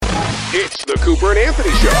It's the Cooper and Anthony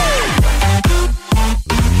Show.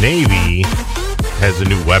 The Navy has a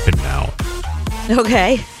new weapon now.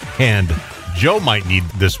 Okay. And Joe might need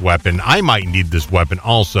this weapon. I might need this weapon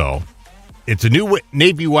also. It's a new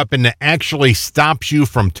Navy weapon that actually stops you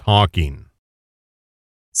from talking.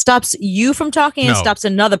 Stops you from talking and stops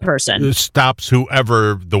another person. It stops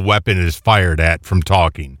whoever the weapon is fired at from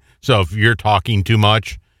talking. So if you're talking too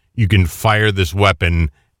much, you can fire this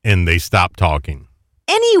weapon and they stop talking.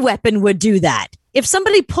 Any weapon would do that. If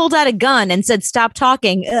somebody pulled out a gun and said, stop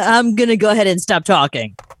talking, I'm going to go ahead and stop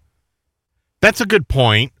talking. That's a good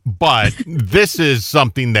point, but this is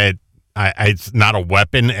something that it's not a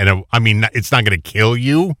weapon, and it's not going to kill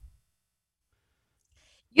you.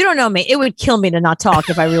 You don't know me. It would kill me to not talk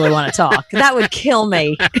if I really want to talk. That would kill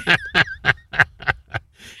me.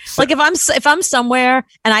 Like if I'm somewhere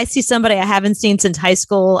and I see somebody I haven't seen since high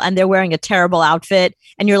school and they're wearing a terrible outfit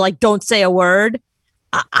and you're like, don't say a word.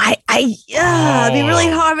 It'd be really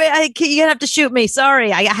hard. You're gonna have to shoot me.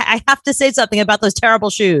 Sorry, I have to say something about those terrible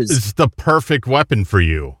shoes. It's the perfect weapon for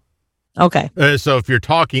you. Okay. So if you're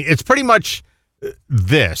talking, it's pretty much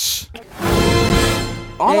this.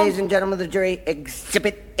 Ladies and gentlemen of the jury,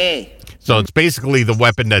 Exhibit A. So it's basically the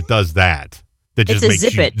weapon that does that. That just makes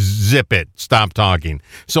you zip it, stop talking.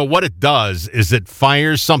 So what it does is it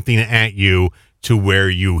fires something at you to where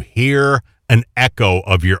you hear an echo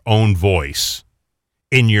of your own voice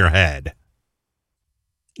in your head.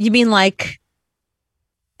 You mean like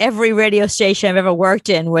every radio station I've ever worked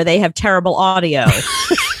in where they have terrible audio?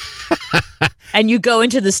 And you go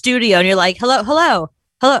into the studio and you're like, hello.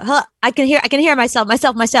 I can hear myself.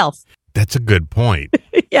 That's a good point.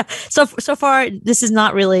 Yeah. So far, this is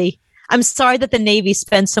not really. I'm sorry that the Navy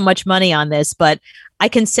spends so much money on this, but I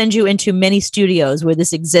can send you into many studios where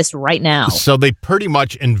this exists right now. So they pretty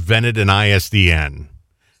much invented an ISDN.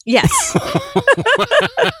 Yes.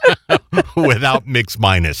 Without mix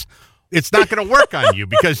minus. It's not going to work on you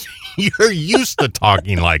because you're used to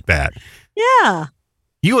talking like that. Yeah.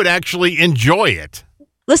 You would actually enjoy it.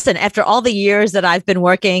 Listen, after all the years that I've been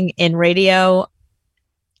working in radio,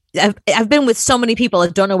 I've been with so many people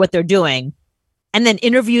that don't know what they're doing. And then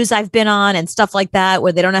interviews I've been on and stuff like that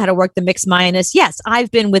where they don't know how to work the mix minus. Yes,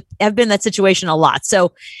 I've been in that situation a lot.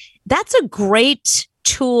 So that's a great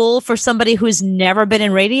tool for somebody who's never been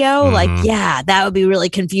in radio. Mm-hmm. Like, yeah, that would be really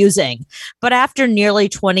confusing. But after nearly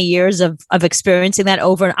 20 years of experiencing that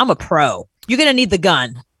over, I'm a pro. You're going to need the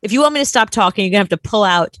gun. If you want me to stop talking, you're going to have to pull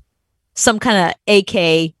out some kind of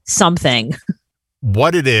AK something.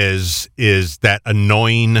 What it is that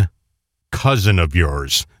annoying cousin of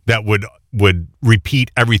yours that would repeat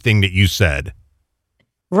everything that you said.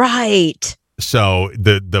 Right. So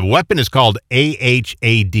the weapon is called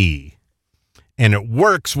AHAD, and it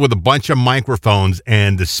works with a bunch of microphones,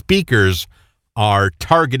 and the speakers are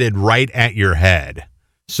targeted right at your head.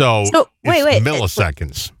 So wait.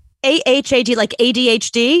 Milliseconds. AHAD, like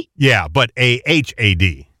ADHD? Yeah, but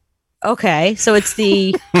AHAD. Okay, so it's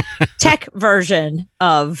the tech version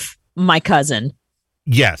of my cousin.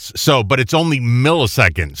 Yes, but it's only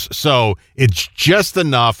milliseconds. So it's just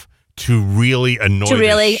enough to really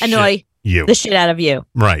annoy the shit out of you.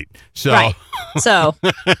 Right. So right. So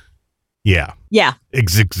yeah. Yeah.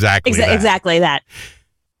 Exactly that. Exactly that.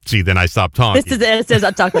 See, then I stopped talking. This is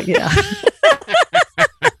I'm talking. Yeah.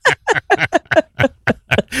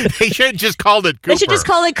 They should have just called it Cooper. They should just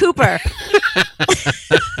call it Cooper.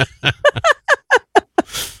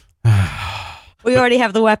 We already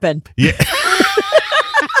have the weapon. Yeah.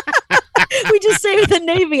 We just saved the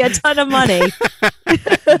Navy a ton of money.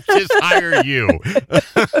 Just hire you.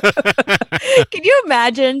 Can you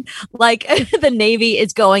imagine, like, the Navy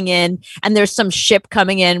is going in and there's some ship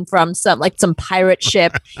coming in from some pirate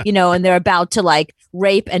ship, and they're about to like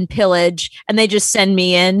rape and pillage, and they just send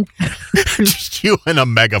me in. Just you and a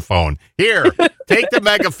megaphone. Here, take the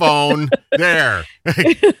megaphone. There.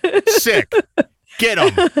 Sick. Get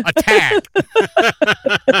them. Attack.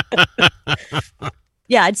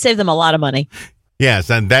 Yeah, I'd save them a lot of money. Yes,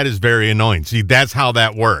 and that is very annoying. See, that's how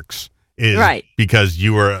that works. Is right. Because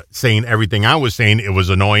you were saying everything I was saying, it was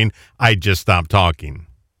annoying. I just stopped talking.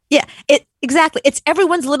 Yeah, exactly. It's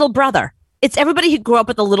everyone's little brother. It's everybody who grew up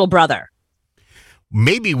with a little brother.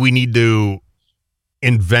 Maybe we need to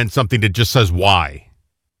invent something that just says why.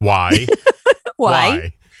 Why?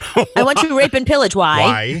 Why? I want you to rape and pillage.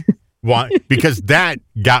 Why? Why? Because that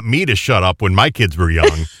got me to shut up when my kids were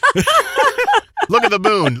young. Look at the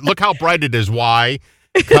moon. Look how bright it is. Why?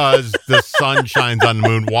 Because the sun shines on the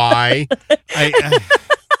moon. Why?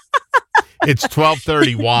 It's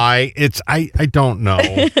 12:30. Why? I don't know.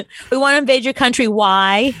 We want to invade your country.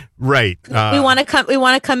 Why? Right. We want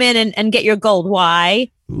to come in and get your gold. Why?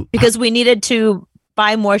 because we needed to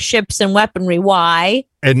buy more ships and weaponry. Why?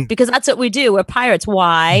 And because that's what we do. We're pirates.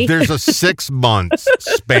 Why? There's a 6 month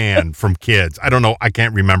span from kids. I don't know. I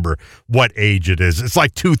can't remember what age it is. It's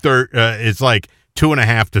like it's like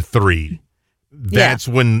 2.5 to 3. That's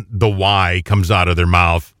when the why comes out of their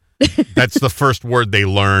mouth. That's the first word they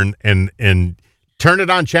learn. And turn it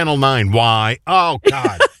on Channel 9. Why? Oh,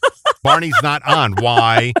 God. Barney's not on.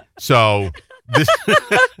 Why? So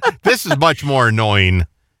this is much more annoying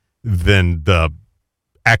than the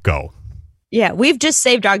echo. Yeah, we've just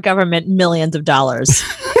saved our government millions of dollars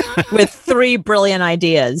with 3 brilliant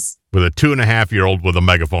ideas. With a 2.5-year-old with a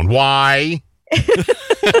megaphone. Why?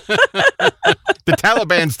 The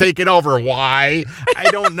Taliban's taking over. Why?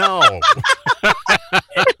 I don't know.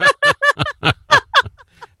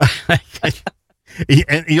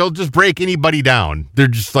 And you'll just break anybody down. They're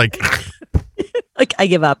just like I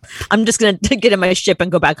give up. I'm just going to get in my ship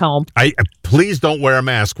and go back home. Please don't wear a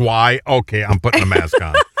mask. Why? Okay, I'm putting a mask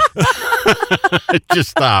on.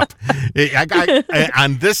 Just stop.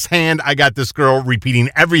 On this hand, I got this girl repeating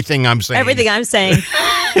everything I'm saying. Everything I'm saying.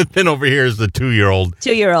 And then over here is the 2-year-old.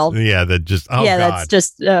 2-year-old. Yeah, that just, God. That's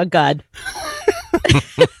just, God.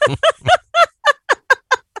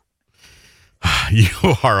 You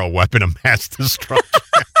are a weapon of mass destruction.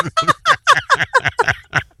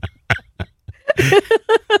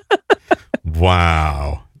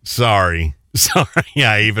 Wow. Sorry.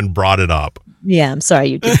 I even brought it up. Yeah, I'm sorry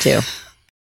you did too.